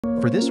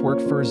For this work,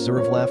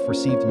 Zhuravlev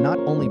received not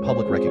only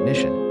public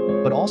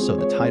recognition, but also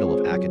the title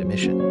of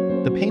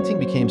academician. The painting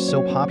became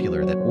so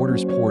popular that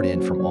orders poured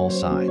in from all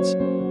sides.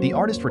 The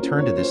artist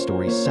returned to this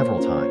story several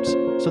times,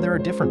 so there are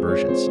different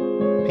versions.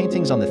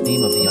 Paintings on the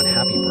theme of the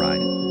unhappy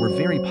bride were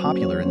very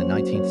popular in the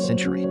 19th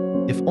century,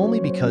 if only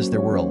because there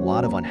were a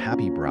lot of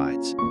unhappy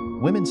brides.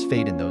 Women's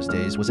fate in those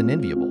days was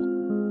unenviable.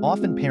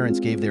 Often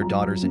parents gave their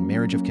daughters in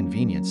marriage of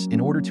convenience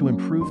in order to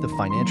improve the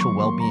financial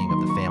well-being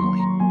of the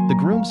family. The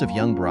grooms of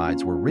young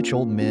brides were rich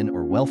old men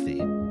or wealthy,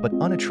 but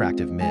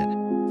unattractive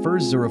men.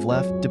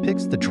 Zhuravlev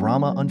depicts the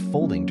drama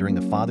unfolding during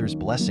the father's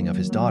blessing of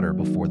his daughter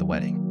before the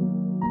wedding.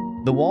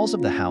 The walls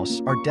of the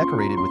house are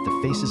decorated with the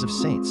faces of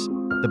saints.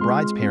 The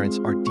bride's parents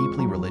are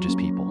deeply religious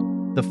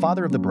people. The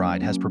father of the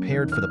bride has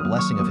prepared for the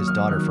blessing of his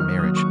daughter for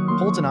marriage,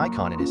 holds an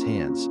icon in his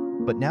hands,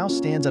 but now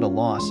stands at a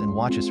loss and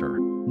watches her,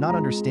 not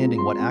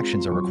understanding what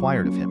actions are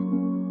required of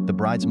him. The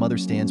bride's mother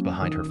stands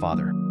behind her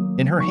father.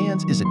 In her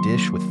hands is a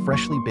dish with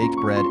freshly baked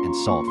bread and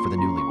salt for the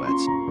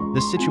newlyweds.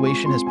 This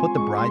situation has put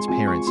the bride's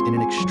parents in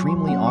an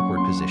extremely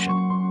awkward position.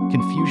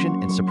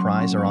 Confusion and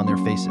surprise are on their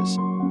faces.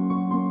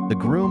 The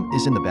groom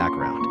is in the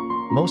background.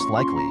 Most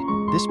likely,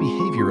 this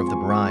behavior of the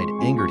bride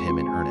angered him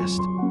in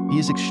earnest. He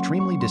is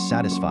extremely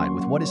dissatisfied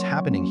with what is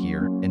happening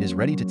here and is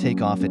ready to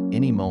take off at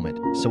any moment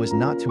so as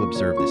not to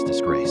observe this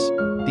disgrace.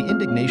 The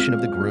indignation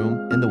of the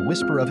groom and the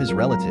whisper of his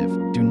relative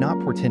do not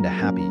portend a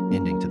happy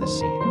ending to the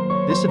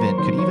scene. This event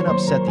could even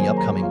upset the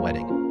upcoming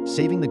wedding,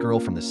 saving the girl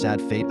from the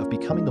sad fate of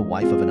becoming the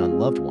wife of an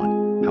unloved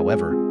one.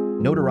 However,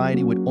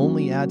 notoriety would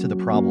only add to the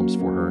problems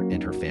for her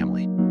and her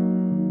family.